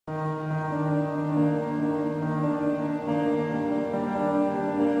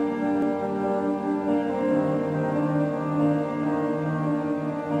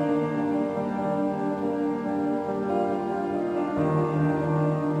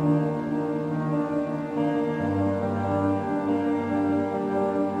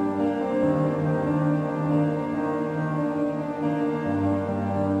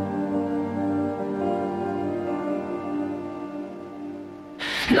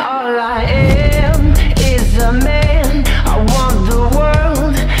all I am is a man. I want the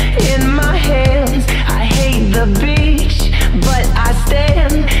world in my hands. I hate the beach, but I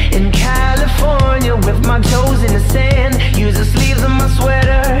stand in California with my toes in the sand. Use the sleeves of my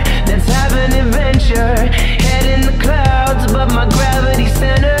sweater, let's have an adventure. Head in the clouds, but my gravity's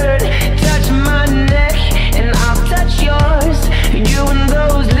centered. Touch my neck and I'll touch yours. You and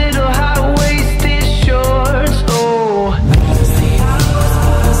those little high-waisted shorts. Oh,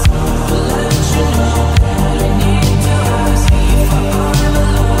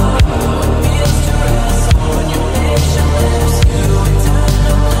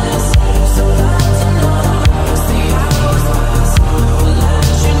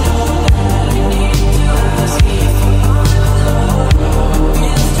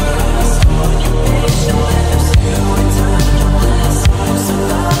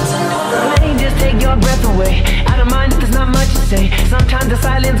 sometimes the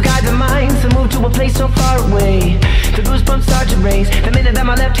silence guides the mind to move to a place so far away. The goosebumps start to raise the minute that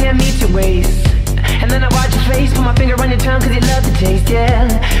my left hand meets your waist. And then I watch your face, put my finger on your tongue cause you love the taste, yeah.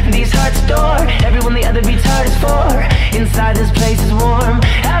 These hearts adore everyone the other beats hard is for. Inside this place is warm,